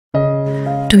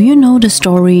Do you know the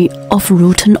story of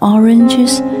rotten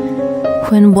oranges?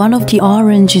 When one of the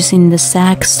oranges in the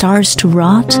sack starts to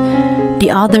rot,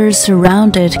 the others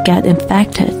around it get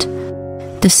infected.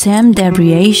 The same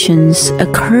deviations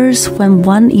occurs when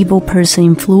one evil person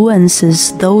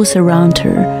influences those around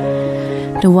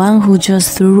her. The one who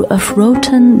just threw a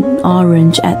rotten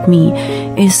orange at me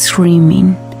is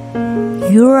screaming,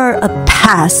 "You're a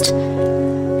pest!"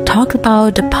 Talk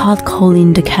about the pot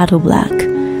calling the kettle black.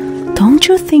 Don't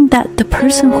you think that the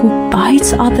person who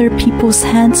bites other people's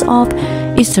hands off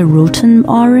is a rotten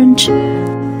orange?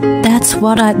 That's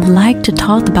what I'd like to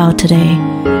talk about today.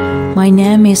 My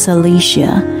name is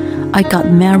Alicia. I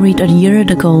got married a year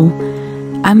ago.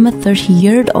 I'm a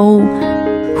 30-year-old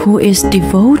who is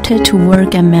devoted to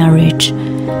work and marriage.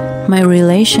 My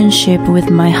relationship with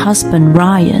my husband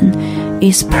Ryan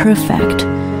is perfect.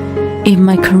 If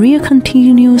my career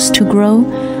continues to grow,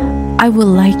 I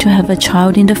would like to have a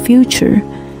child in the future.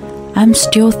 I'm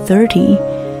still 30,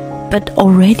 but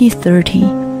already 30.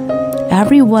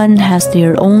 Everyone has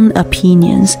their own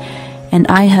opinions, and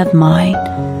I have mine.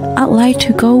 I'd like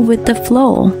to go with the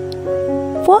flow.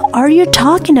 What are you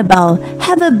talking about?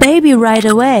 Have a baby right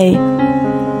away.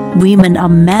 Women are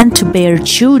meant to bear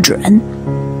children.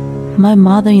 My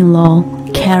mother-in-law,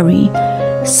 Carrie,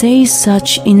 says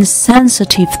such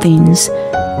insensitive things.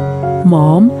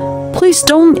 Mom, please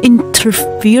don't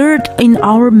interfere in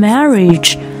our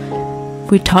marriage.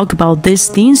 We talk about these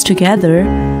things together.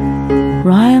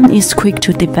 Ryan is quick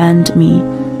to defend me.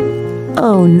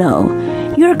 Oh no,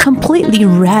 you're completely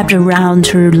wrapped around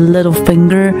her little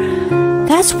finger.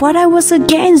 That's what I was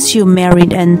against you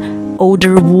married an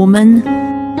older woman.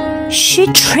 She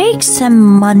tricks and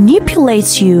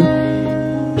manipulates you.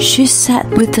 She sat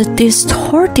with a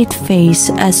distorted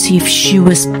face as if she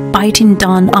was biting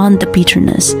down on the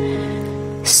bitterness.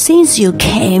 Since you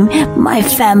came, my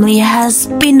family has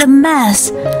been a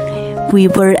mess. We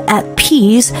were at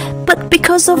peace, but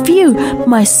because of you,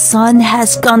 my son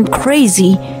has gone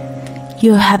crazy.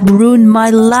 You have ruined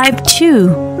my life too.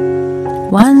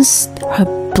 Once her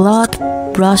blood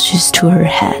rushes to her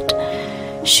head,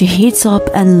 she heats up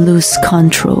and loses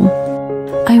control.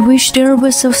 I wish there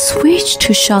was a switch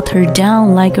to shut her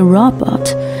down like a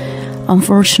robot.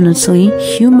 Unfortunately,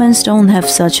 humans don't have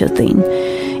such a thing.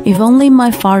 If only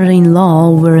my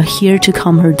father-in-law were here to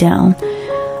calm her down.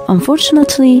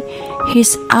 Unfortunately,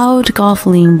 he's out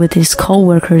golfing with his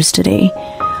co-workers today.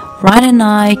 Ryan and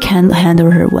I can't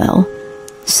handle her well.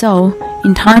 So,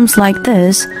 in times like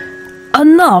this,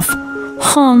 enough!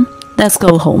 Let's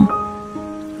go home.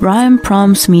 Ryan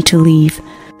prompts me to leave.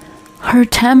 Her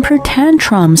temper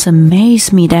tantrums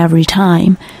amaze me every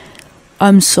time.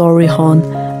 I'm sorry, hon,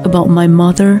 about my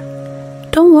mother.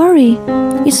 Don't worry,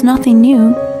 it's nothing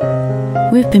new.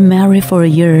 We've been married for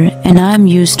a year and I'm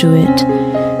used to it.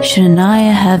 She and I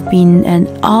have been at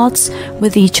odds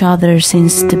with each other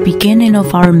since the beginning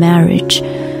of our marriage.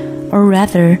 Or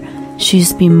rather,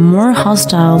 she's been more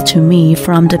hostile to me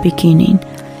from the beginning.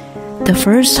 The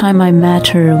first time I met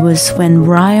her was when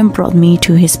Ryan brought me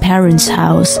to his parents'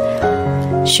 house.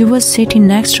 She was sitting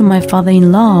next to my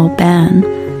father-in-law, Ben,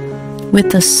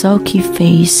 with a sulky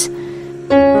face.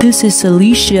 This is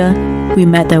Alicia. We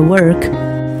met at work.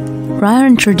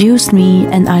 Ryan introduced me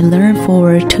and I leaned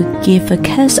forward to give a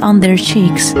kiss on their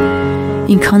cheeks.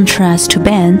 In contrast to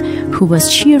Ben, who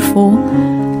was cheerful,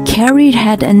 Carrie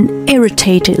had an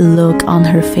irritated look on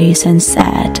her face and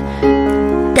said,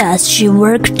 "Does she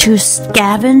work to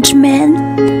scavenge men?"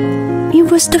 It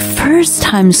was the first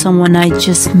time someone I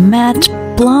just met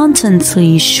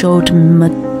blatantly showed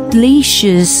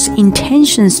malicious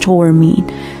intentions toward me.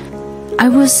 I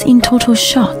was in total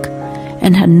shock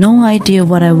and had no idea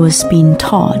what I was being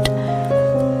taught.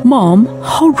 Mom,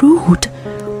 how rude!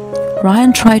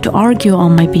 Ryan tried to argue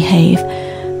on my behalf,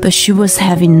 but she was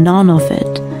having none of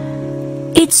it.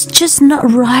 It's just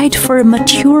not right for a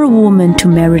mature woman to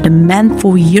marry a man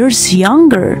 4 years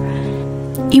younger.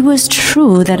 It was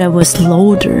true that I was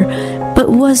older, but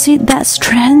was it that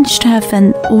strange to have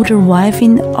an older wife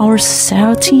in our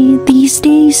society these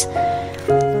days?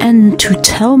 And to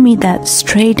tell me that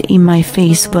straight in my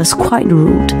face was quite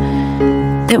rude.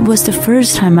 That was the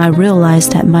first time I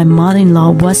realized that my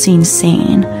mother-in-law was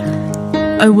insane.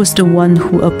 I was the one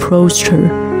who approached her.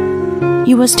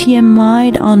 It was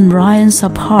TMI on Ryan's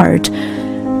part,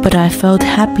 but I felt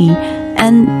happy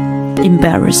and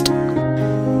embarrassed.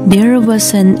 There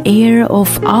was an air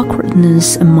of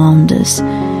awkwardness among us.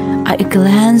 I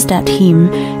glanced at him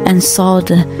and saw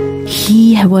that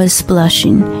he was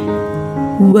blushing.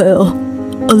 Well,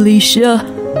 Alicia,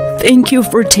 thank you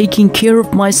for taking care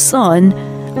of my son.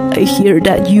 I hear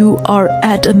that you are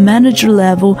at a manager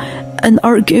level and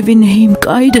are giving him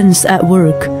guidance at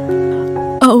work.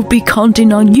 I'll be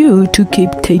counting on you to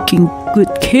keep taking good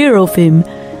care of him."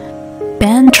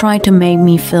 Ben tried to make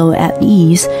me feel at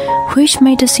ease, which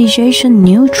made the situation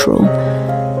neutral.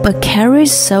 But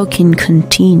Carrie's sulking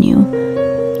continued.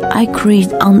 I grew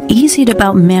uneasy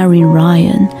about marrying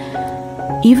Ryan.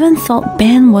 Even thought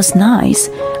Ben was nice.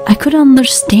 I couldn't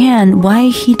understand why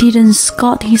he didn't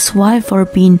scold his wife for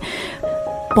being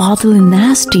bodily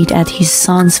nasty at his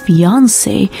son's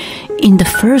fiancée in the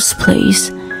first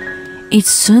place. It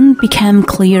soon became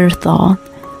clear though.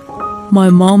 My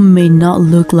mom may not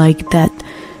look like that,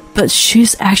 but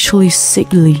she's actually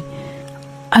sickly.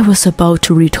 I was about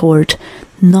to retort,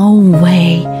 "No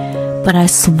way," but I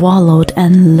swallowed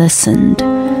and listened.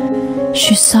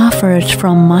 She suffered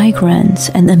from migraines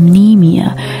and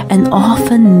anemia and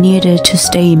often needed to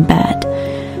stay in bed.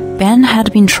 Ben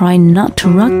had been trying not to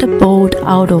rock the boat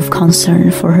out of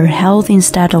concern for her health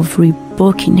instead of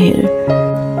rebuking her.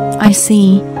 I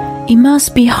see. It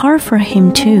must be hard for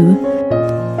him too.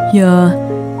 Yeah,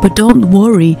 but don't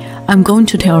worry, I'm going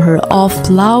to tell her off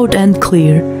loud and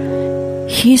clear.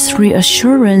 His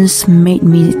reassurance made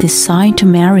me decide to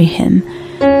marry him.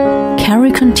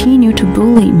 Carrie continued to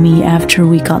bully me after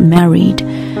we got married.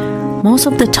 Most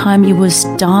of the time it was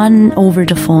done over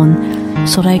the phone,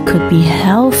 so that I could be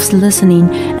half listening,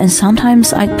 and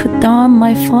sometimes I'd put down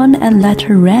my phone and let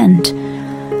her rant.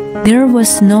 There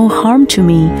was no harm to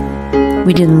me.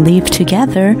 We didn't live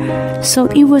together, so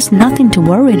it was nothing to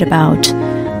worry about.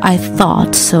 I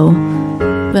thought so.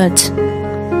 But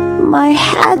my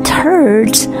head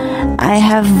hurts. I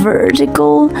have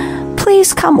vertigo.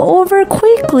 Please come over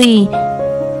quickly.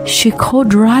 She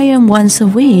called Ryan once a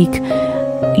week,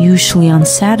 usually on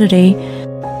Saturday.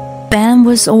 Ben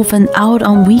was often out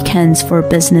on weekends for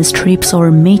business trips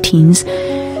or meetings.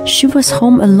 She was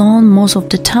home alone most of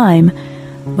the time.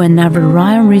 Whenever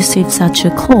Ryan received such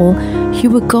a call, he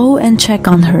would go and check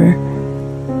on her.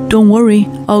 "Don't worry,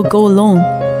 I'll go alone."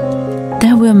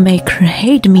 "That will make her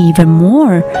hate me even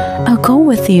more. I'll go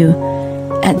with you."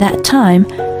 At that time,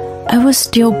 I was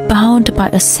still bound by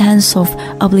a sense of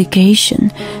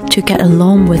obligation to get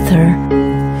along with her.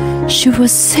 She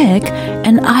was sick,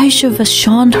 and I should have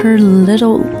shown her a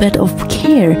little bit of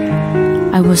care.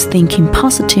 I was thinking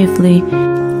positively.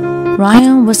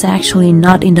 Ryan was actually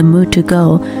not in the mood to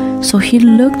go, so he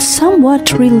looked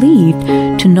somewhat relieved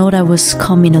to know that I was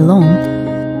coming along.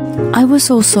 I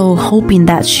was also hoping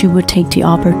that she would take the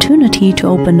opportunity to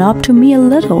open up to me a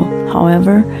little,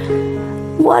 however.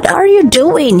 "What are you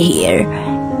doing here?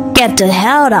 Get the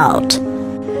hell out!"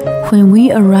 When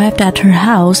we arrived at her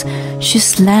house, she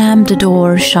slammed the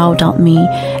door shut on me,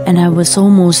 and I was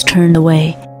almost turned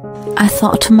away. I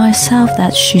thought to myself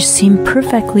that she seemed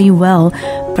perfectly well,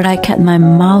 but I kept my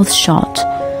mouth shut.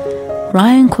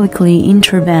 Ryan quickly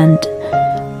intervened.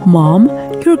 "Mom,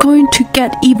 you're going to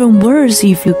get even worse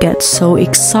if you get so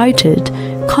excited.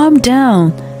 Calm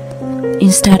down."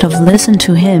 Instead of listening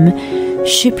to him,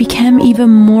 she became even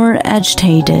more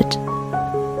agitated.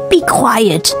 "Be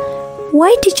quiet.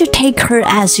 Why did you take her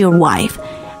as your wife?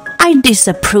 I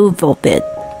disapprove of it."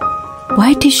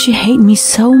 Why did she hate me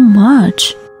so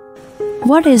much?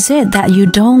 What is it that you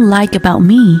don't like about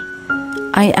me?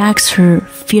 I asked her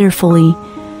fearfully.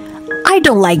 "I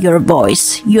don't like your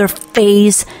voice, your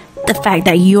face, the fact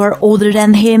that you are older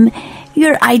than him,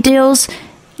 your ideals,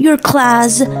 your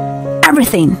class,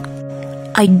 everything.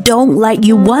 I don't like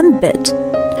you one bit."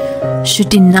 She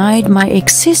denied my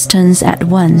existence at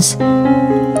once.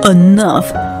 "Enough!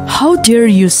 How dare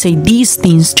you say these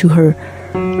things to her?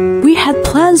 We had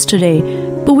plans today,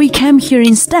 but we came here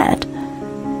instead."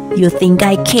 "You think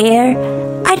I care?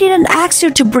 I didn't ask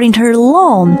you to bring her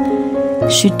along."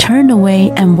 She turned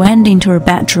away and went into her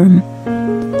bedroom.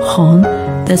 "Hon,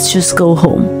 let's just go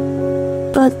home."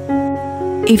 "But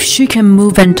if she can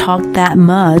move and talk that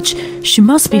much, she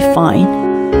must be fine.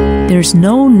 There's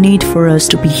no need for us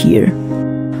to be here."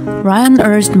 Ryan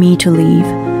urged me to leave.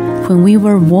 When we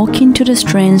were walking to the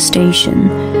train station,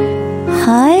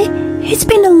 "Hi, it's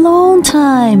been a long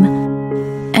time."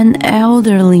 An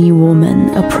elderly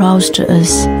woman approached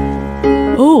us.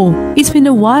 "Oh, it's been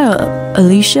a while,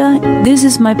 Alicia. This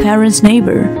is my parents'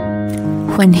 neighbor."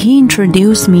 When he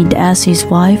introduced me as his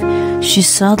wife, she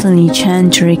suddenly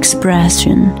changed her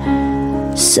expression.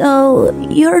 "So,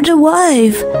 you're the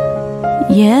wife?"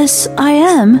 "Yes, I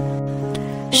am."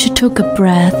 She took a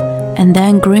breath and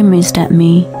then grimaced at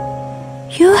me.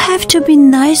 "You have to be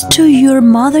nice to your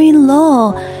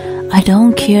mother-in-law. I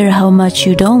don't care how much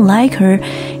you don't like her.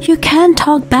 You can't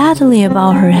talk badly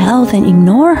about her health and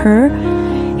ignore her.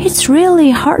 It's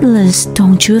really heartless,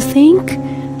 don't you think?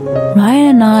 Ryan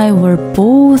and I were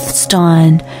both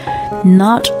stunned,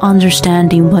 not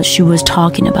understanding what she was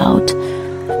talking about.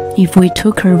 If we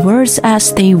took her words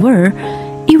as they were,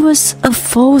 it was a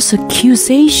false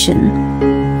accusation.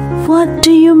 What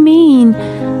do you mean?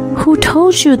 Who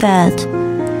told you that?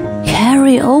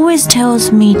 Carrie always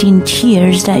tells me in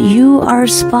tears that you are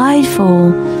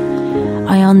spiteful.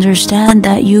 I understand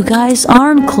that you guys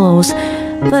aren't close,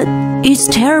 but it's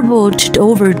terrible to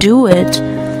overdo it.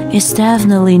 It's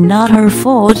definitely not her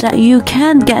fault that you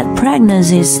can't get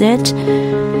pregnant, is it?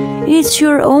 It's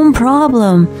your own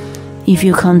problem. If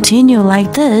you continue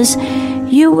like this,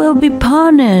 you will be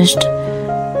punished.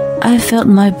 I felt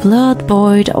my blood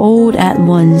boil all at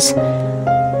once.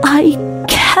 I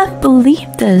can't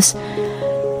believe this.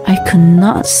 I could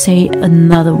not say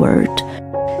another word.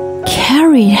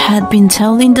 Carrie had been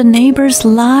telling the neighbors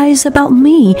lies about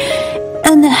me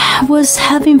and was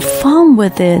having fun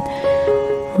with it.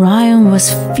 Ryan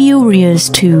was furious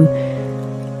too.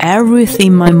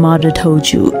 Everything my mother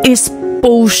told you is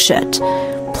bullshit.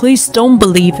 Please don't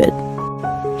believe it.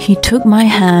 He took my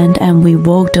hand and we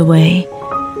walked away.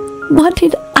 What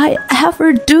did I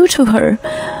ever do to her?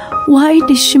 Why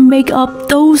did she make up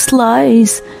those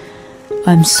lies?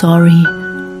 I'm sorry.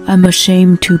 I'm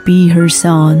ashamed to be her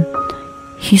son.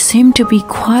 He seemed to be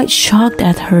quite shocked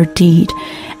at her deed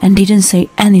and didn't say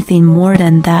anything more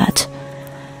than that.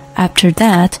 After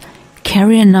that,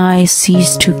 Carrie and I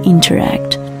ceased to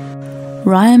interact.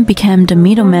 Ryan became the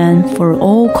middleman for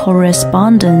all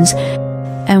correspondence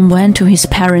and went to his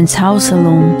parents' house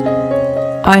alone.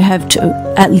 I have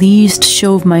to at least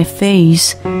show my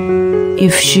face.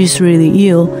 If she's really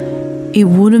ill, it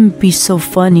wouldn't be so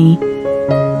funny.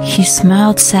 He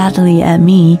smiled sadly at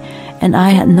me, and I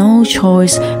had no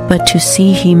choice but to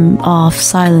see him off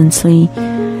silently.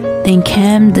 Then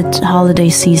came the holiday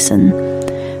season.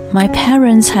 My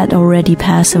parents had already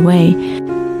passed away,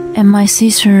 and my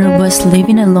sister was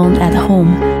living alone at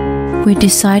home. We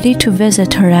decided to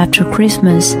visit her after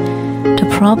Christmas. The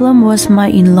problem was my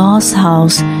in-laws'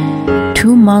 house.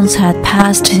 2 months had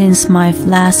passed since my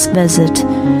last visit.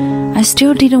 I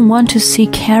still didn't want to see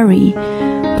Carrie,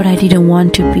 but I didn't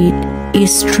want to be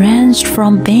estranged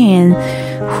from Ben,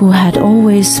 who had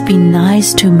always been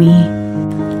nice to me.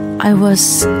 I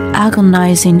was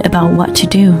agonizing about what to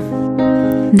do.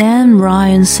 Then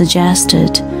Ryan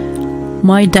suggested,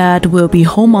 "My dad will be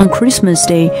home on Christmas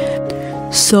Day,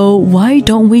 so why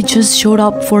don't we just show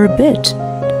up for a bit?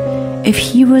 If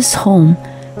he was home,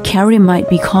 Carrie might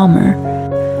be calmer."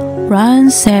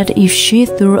 Ryan said if she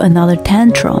threw another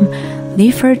tantrum,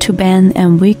 leave her to Ben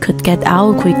and we could get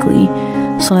out quickly,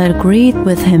 so I agreed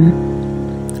with him.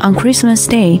 On Christmas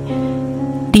Day,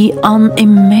 the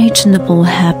unimaginable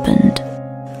happened.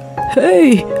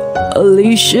 "Hey,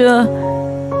 Alicia."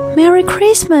 "Merry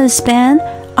Christmas, Ben.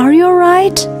 Are you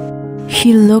alright?"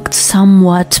 He looked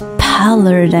somewhat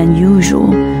paler than usual.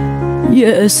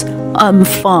 "Yes, I'm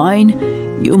fine.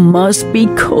 You must be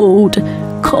cold.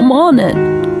 Come on in."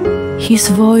 His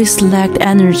voice lacked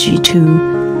energy too.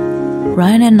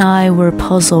 Ryan and I were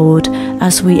puzzled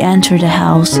as we entered the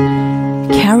house.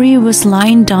 Carrie was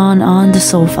lying down on the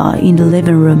sofa in the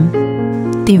living room,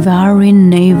 devouring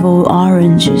navel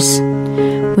oranges.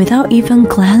 Without even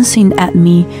glancing at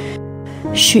me,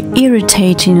 she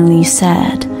irritatingly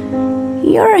said,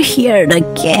 "You're here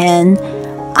again.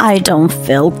 I don't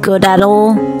feel good at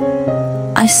all."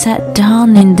 I sat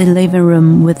down in the living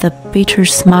room with a bitter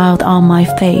smile on my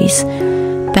face.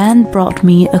 Ben brought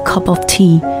me a cup of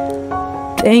tea.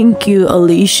 "Thank you,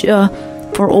 Alicia,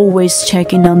 for always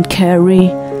checking on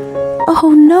Carrie."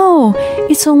 "Oh no,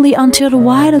 it's only until a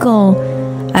while ago.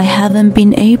 I haven't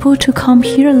been able to come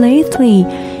here lately.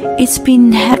 It's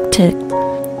been hectic."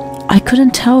 I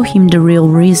couldn't tell him the real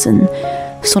reason,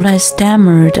 so I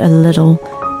stammered a little.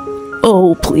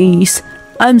 "Oh, please,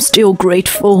 I'm still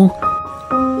grateful.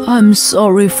 I'm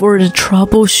sorry for the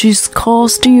trouble she's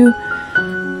caused you."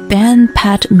 Ben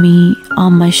patted me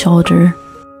on my shoulder.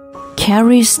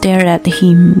 Carrie stared at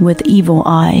him with evil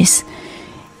eyes.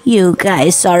 "You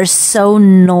guys are so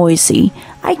noisy.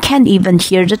 I can't even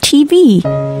hear the TV."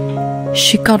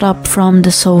 She got up from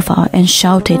the sofa and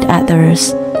shouted at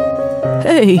us.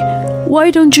 "Hey,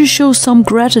 why don't you show some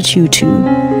gratitude too?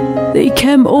 They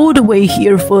came all the way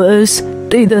here for us,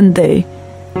 didn't they?"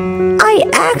 "I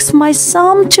asked my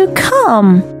son to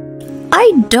come. I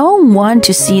don't want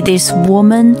to see this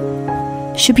woman."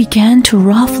 She began to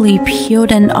roughly peel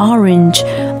an orange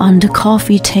on the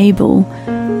coffee table.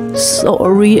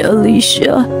 "Sorry,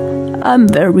 Alicia. I'm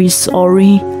very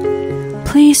sorry."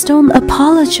 "Please don't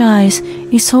apologize.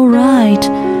 It's all right."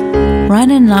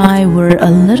 Ryan and I were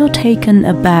a little taken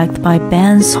aback by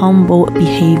Ben's humble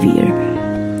behavior.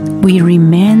 We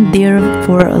remained there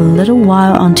for a little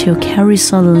while until Carrie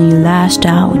suddenly lashed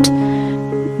out.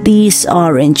 "These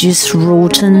oranges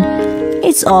rotten.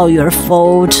 It's all your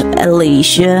fault,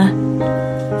 Alicia."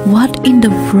 What in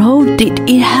the world did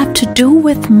it have to do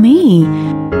with me?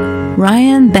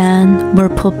 Ryan and Ben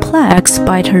were perplexed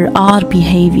by her odd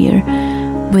behavior.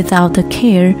 Without the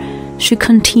care, she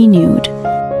continued,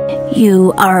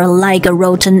 "You are like a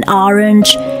rotten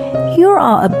orange. You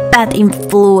are a bad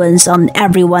influence on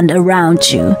everyone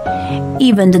around you.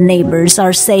 Even the neighbors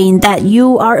are saying that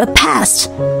you are a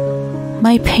pest."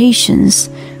 My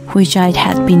patience, which I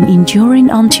had been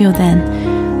enduring until then,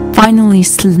 finally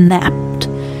snapped.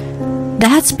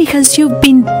 "That's because you've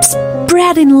been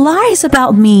spreading lies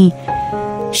about me."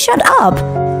 "Shut up!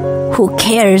 Who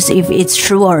cares if it's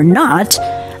true or not?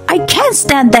 I can't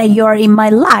stand that you're in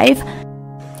my life."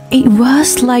 It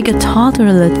was like a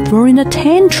toddler throwing a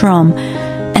tantrum,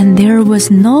 and there was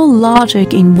no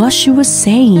logic in what she was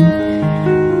saying.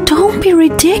 "Don't be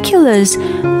ridiculous.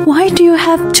 Why do you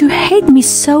have to hate me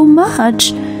so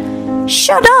much?"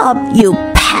 "Shut up, you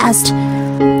pest!"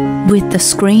 With a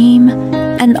scream,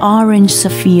 an orange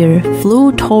sapphire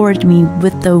flew toward me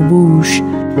with a whoosh.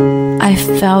 I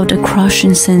felt a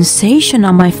crushing sensation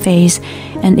on my face,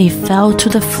 and it fell to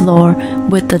the floor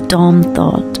with a dumb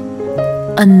thud.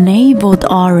 A naveled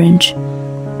orange,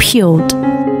 peeled.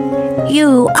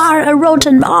 "You are a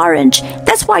rotten orange.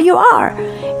 That's what you are.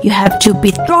 You have to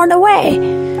be thrown away."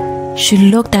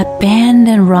 She looked at Ben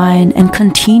and Ryan and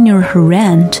continued her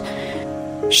rant.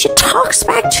 "She talks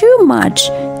back too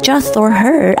much. Just throw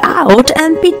her out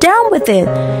and be done with it."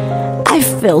 "I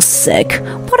feel sick.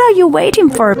 What are you waiting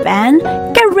for, Ben?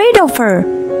 Get rid of her."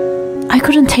 I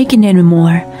couldn't take it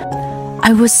anymore.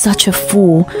 I was such a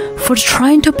fool for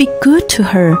trying to be good to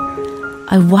her.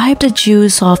 I wiped the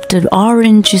juice off the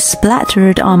orange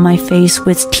splattered on my face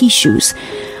with tissues.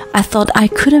 I thought I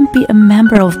couldn't be a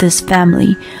member of this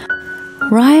family.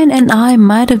 Ryan and I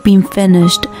might have been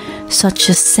finished. Such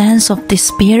a sense of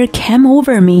despair came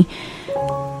over me.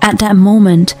 At that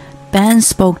moment, Ben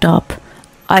spoke up.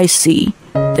 "I see.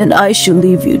 Then I should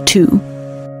leave you too."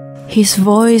 His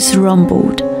voice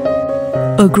rumbled.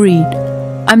 "Agreed.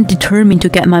 I'm determined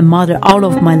to get my mother out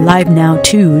of my life now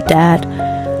too, Dad."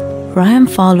 Ryan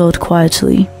followed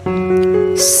quietly.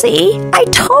 "See, I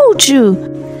told you."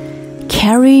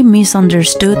 Carrie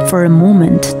misunderstood for a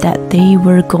moment that they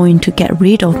were going to get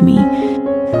rid of me.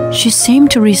 She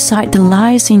seemed to recite the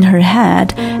lies in her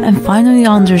head and finally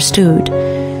understood.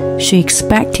 She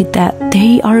expected that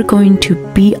they are going to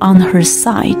be on her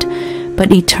side,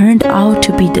 but it turned out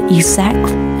to be the exact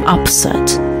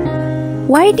opposite.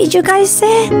 "Why did you guys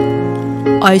say?"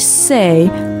 "I say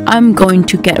I'm going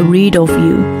to get rid of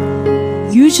you.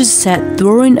 You just said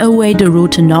throwing away the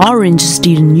rotten oranges,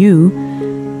 didn't you?"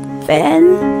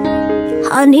 "Ben,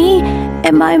 honey,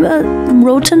 am I a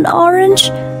rotten orange?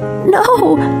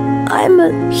 No, I'm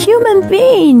a human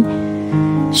being."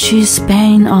 She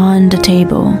banged on the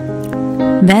table,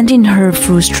 venting her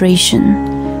frustration,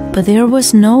 but there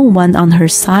was no one on her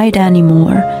side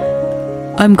anymore.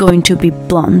 "I'm going to be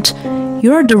blunt.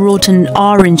 You're the rotten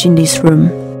orange in this room.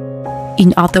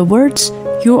 In other words,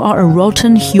 you are a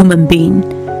rotten human being."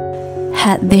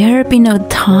 Had there been a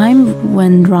time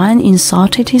when Ryan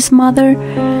insulted his mother?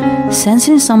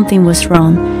 Sensing something was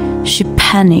wrong, she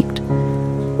panicked.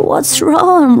 "What's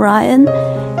wrong, Ryan?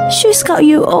 She's got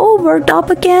you all worked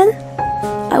up again?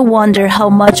 I wonder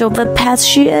how much of a pest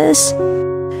she is."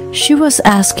 She was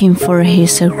asking for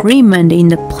his agreement in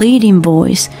a pleading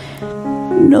voice.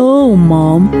 "No,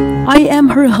 Mom, I am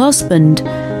her husband.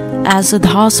 As a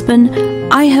husband,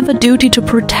 I have a duty to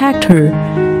protect her.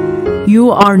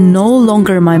 You are no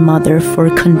longer my mother for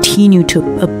continue to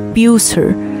abuse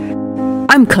her.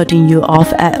 I'm cutting you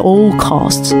off at all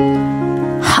costs."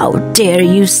 "How dare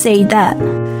you say that?"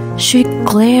 She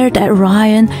glared at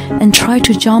Ryan and tried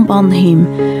to jump on him,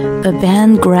 but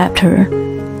Ben grabbed her.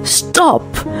 "Stop!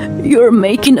 You're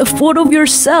making a fool of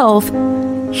yourself."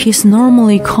 His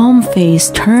normally calm face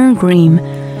turned grim.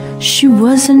 She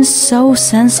wasn't so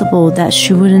sensible that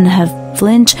she wouldn't have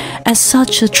flinched at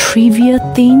such a trivial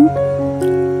thing.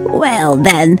 "Well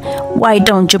then, why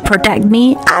don't you protect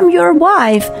me? I'm your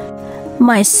wife.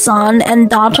 My son and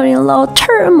daughter-in-law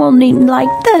turmoil me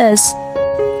like this."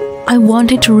 I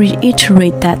wanted to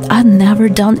reiterate that I'd never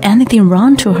done anything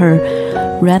wrong to her.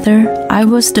 Rather, I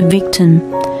was the victim.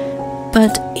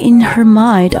 But in her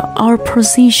mind, our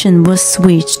position was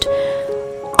switched.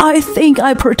 "I think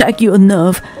I protect you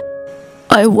enough.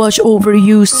 I watch over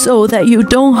you so that you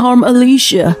don't harm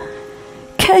Alicia.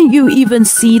 Can you even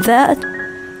see that?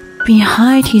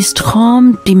 Behind his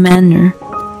calm demeanor,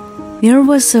 there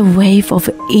was a wave of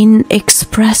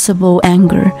inexpressible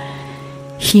anger.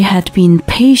 He had been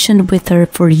patient with her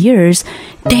for years,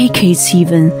 decades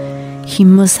even. He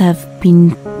must have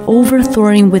been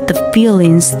overthrown with the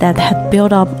feelings that had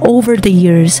built up over the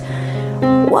years.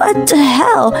 What the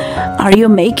hell? Are you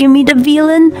making me the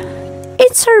villain?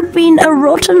 It's her being a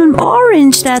rotten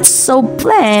orange that's so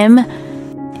blame.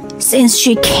 Since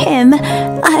she came,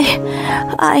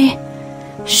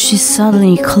 She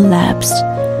suddenly collapsed.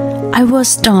 I was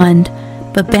stunned,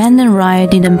 but Ben and Ryan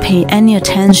didn't pay any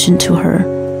attention to her.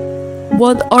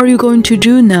 What are you going to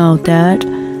do now, Dad?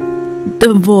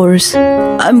 Divorce.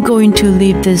 I'm going to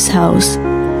leave this house.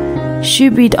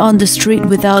 She'll be on the street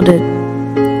without it.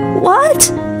 What?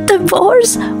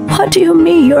 Divorce? What do you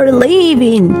mean you're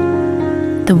leaving?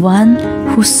 The one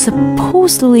who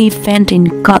supposedly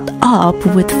fainted got up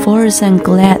with force and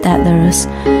glared at us.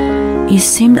 It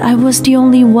seemed I was the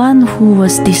only one who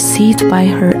was deceived by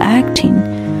her acting.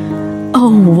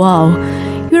 Oh wow,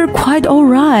 you're quite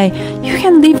alright. You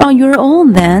can live on your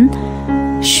own then.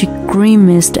 She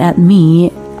grimaced at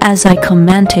me as I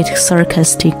commented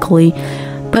sarcastically,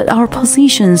 but our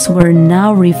positions were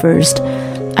now reversed.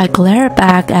 I glared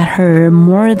back at her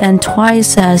more than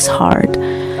twice as hard.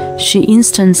 She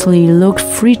instantly looked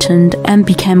frightened and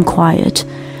became quiet.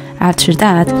 After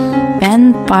that,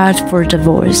 Ben filed for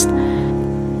divorce.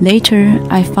 Later,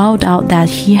 I found out that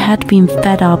he had been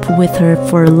fed up with her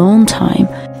for a long time.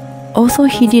 Although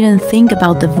he didn't think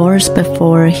about divorce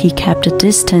before, he kept a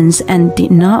distance and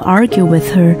did not argue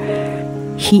with her.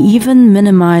 He even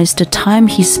minimized the time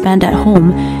he spent at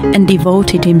home and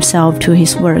devoted himself to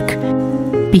his work.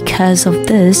 Because of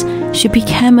this, she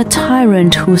became a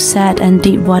tyrant who sat and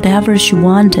did whatever she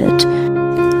wanted.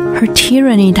 Her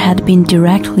tyranny had been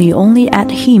directly only at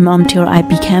him until I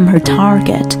became her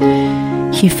target.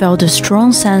 He felt a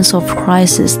strong sense of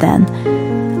crisis then.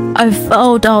 I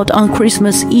found out on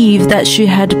Christmas Eve that she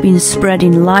had been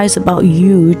spreading lies about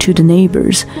you to the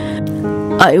neighbors.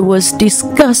 I was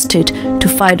disgusted to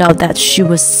find out that she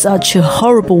was such a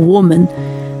horrible woman.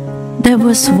 That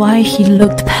was why he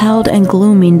looked pale and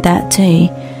gloomy that day.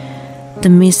 The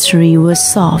mystery was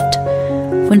solved.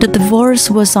 When the divorce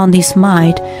was on his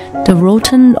mind, the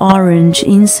rotten orange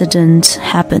incident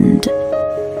happened.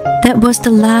 That was the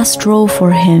last straw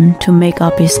for him to make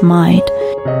up his mind.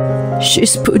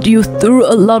 She's put you through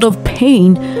a lot of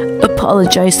pain.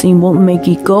 Apologizing won't make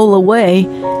it go away.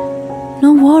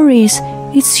 No worries,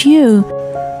 it's you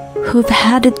who've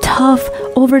had it tough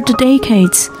over the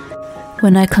decades.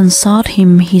 When I consoled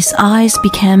him, his eyes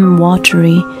became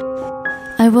watery.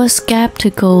 I was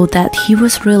skeptical that he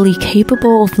was really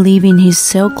capable of leaving his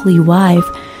silky wife.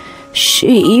 She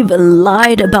even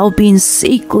lied about being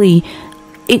sickly.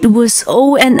 It was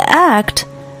all an act.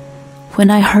 When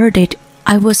I heard it,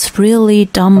 I was really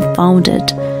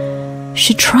dumbfounded.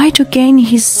 She tried to gain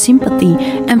his sympathy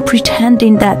and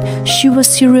pretending that she was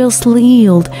seriously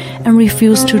ill and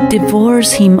refused to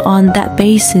divorce him on that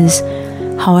basis.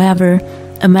 However,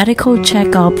 a medical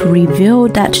checkup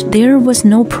revealed that there was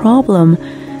no problem.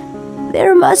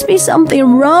 There must be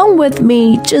something wrong with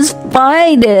me, just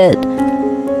find it.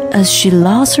 As she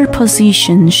lost her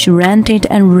position, she ranted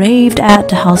and raved at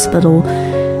the hospital.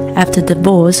 After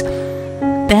divorce,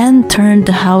 Ben turned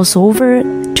the house over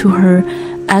to her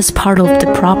as part of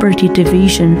the property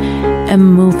division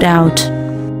and moved out.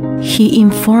 He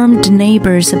informed the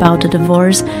neighbors about the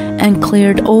divorce and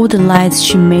cleared all the lies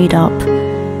she made up.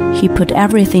 He put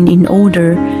everything in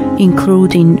order,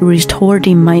 including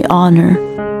restoring my honor.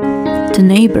 The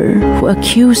neighbor who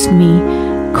accused me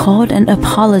called and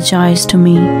apologized to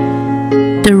me.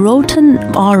 The rotten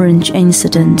orange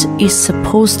incident is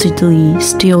supposedly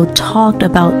still talked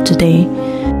about today.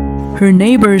 Her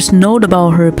neighbors know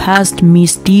about her past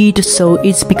misdeed, so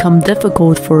it's become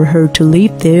difficult for her to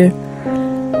live there.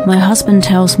 My husband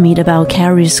tells me about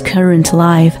Carrie's current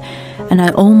life, and I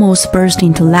almost burst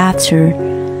into laughter.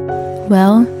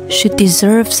 Well, she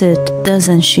deserves it,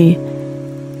 doesn't she?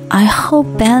 I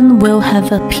hope Ben will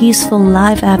have a peaceful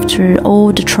life after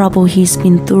all the trouble he's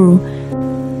been through.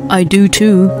 I do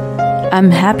too.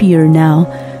 I'm happier now,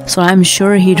 so I'm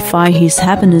sure he'd find his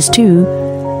happiness too.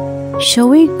 Shall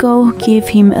we go give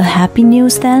him a happy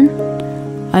news then?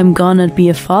 I'm gonna be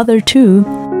a father too.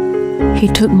 He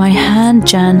took my hand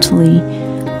gently.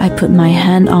 I put my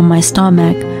hand on my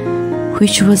stomach,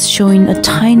 which was showing a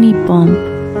tiny bump.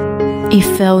 It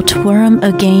felt warm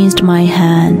against my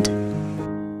hand.